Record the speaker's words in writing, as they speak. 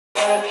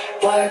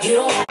work. You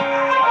don't.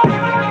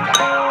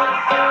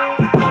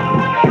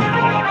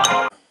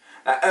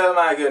 Oh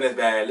my goodness,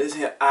 man. Listen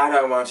here, I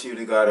don't want you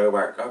to go to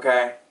work,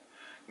 okay?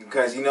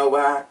 Because you know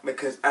why?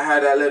 Because I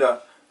had that little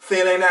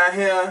feeling out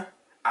here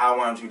I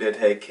want you to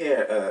take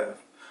care of,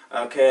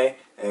 okay?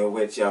 And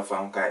with your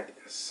phone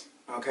guys,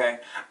 okay?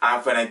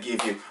 I'm gonna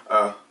give you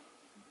a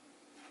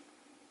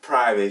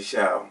private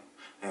show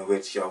and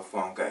with your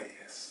phone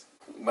guys.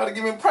 You about to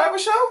give me a private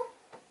show?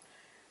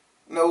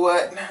 You know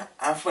what?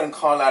 I'm finna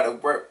call out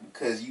of work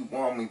because you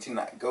want me to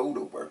not go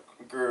to work,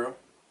 girl.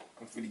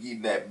 I'm finna give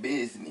you that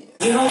business.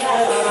 You don't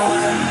gotta go to work,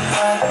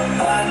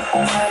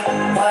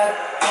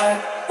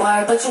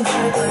 but you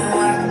gotta go to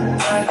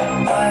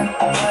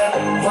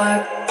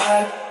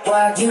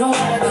work, you don't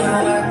gotta go to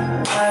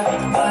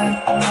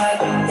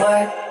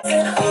work.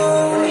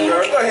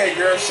 Girl, go ahead,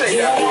 girl, shake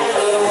that.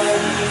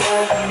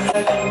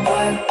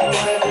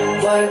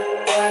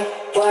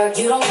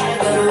 You don't gotta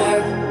go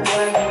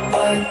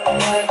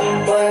to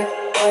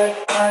work,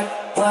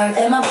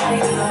 and my body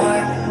do the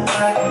work.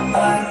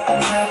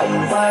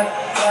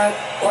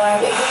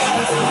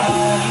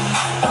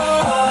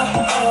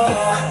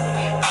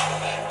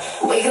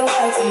 We can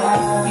work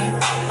tomorrow.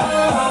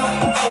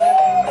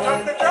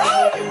 Drop the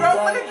drum,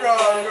 drop the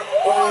drum.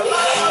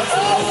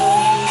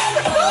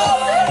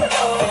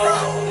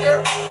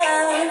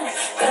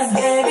 Cause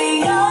baby,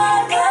 you're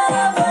the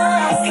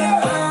one.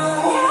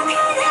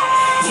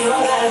 You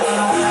don't gotta go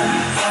to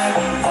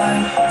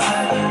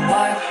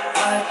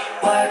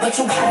work, but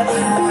you gotta go to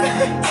work.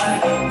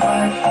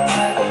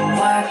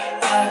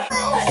 I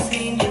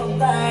seen your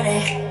body,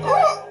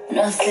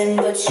 nothing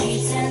but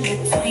sheets in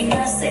between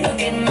us. Ain't no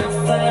getting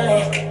off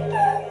early.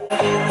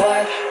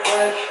 Work,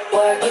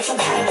 but you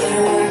gotta go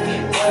to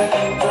work.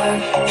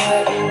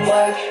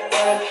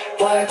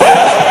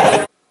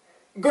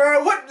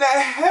 Girl, what the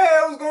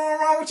hell's going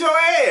wrong with your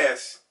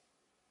ass?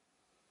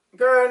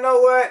 Girl,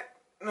 know what?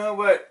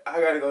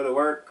 I gotta go to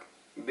work.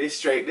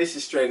 This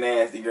is straight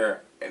nasty, girl.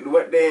 And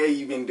what the hell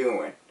you been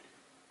doing?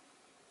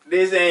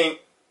 This ain't...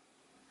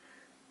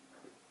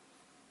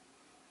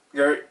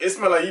 Girl, it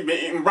smell like you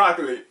been eating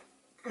broccoli.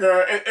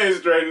 Girl, it's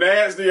straight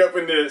nasty up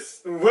in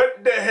this.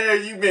 What the hell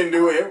you been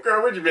doing?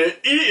 Girl, what you been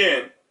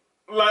eating?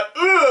 Like,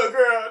 ugh,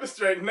 girl, it's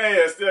straight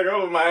nasty. I got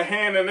over my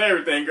hand and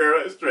everything,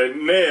 girl. It's straight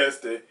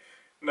nasty.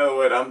 Know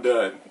what? I'm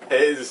done.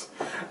 It's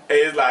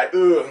like,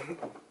 ugh.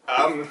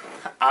 I don't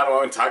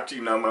want to talk to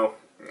you no more.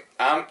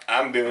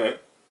 I'm done.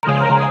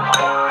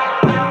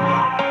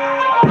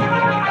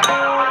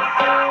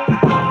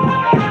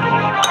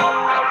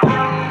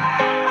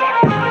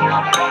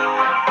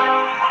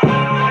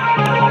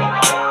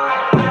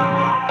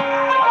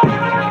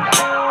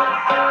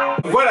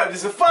 What up?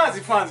 This is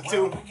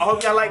FonzzyTube. I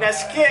hope y'all like that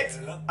skit.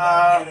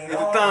 Hit the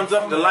thumbs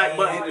up, the like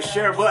button, hit the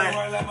share button,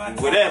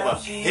 whatever.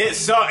 Hit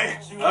something,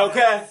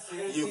 okay?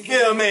 You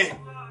feel me?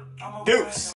 Deuce.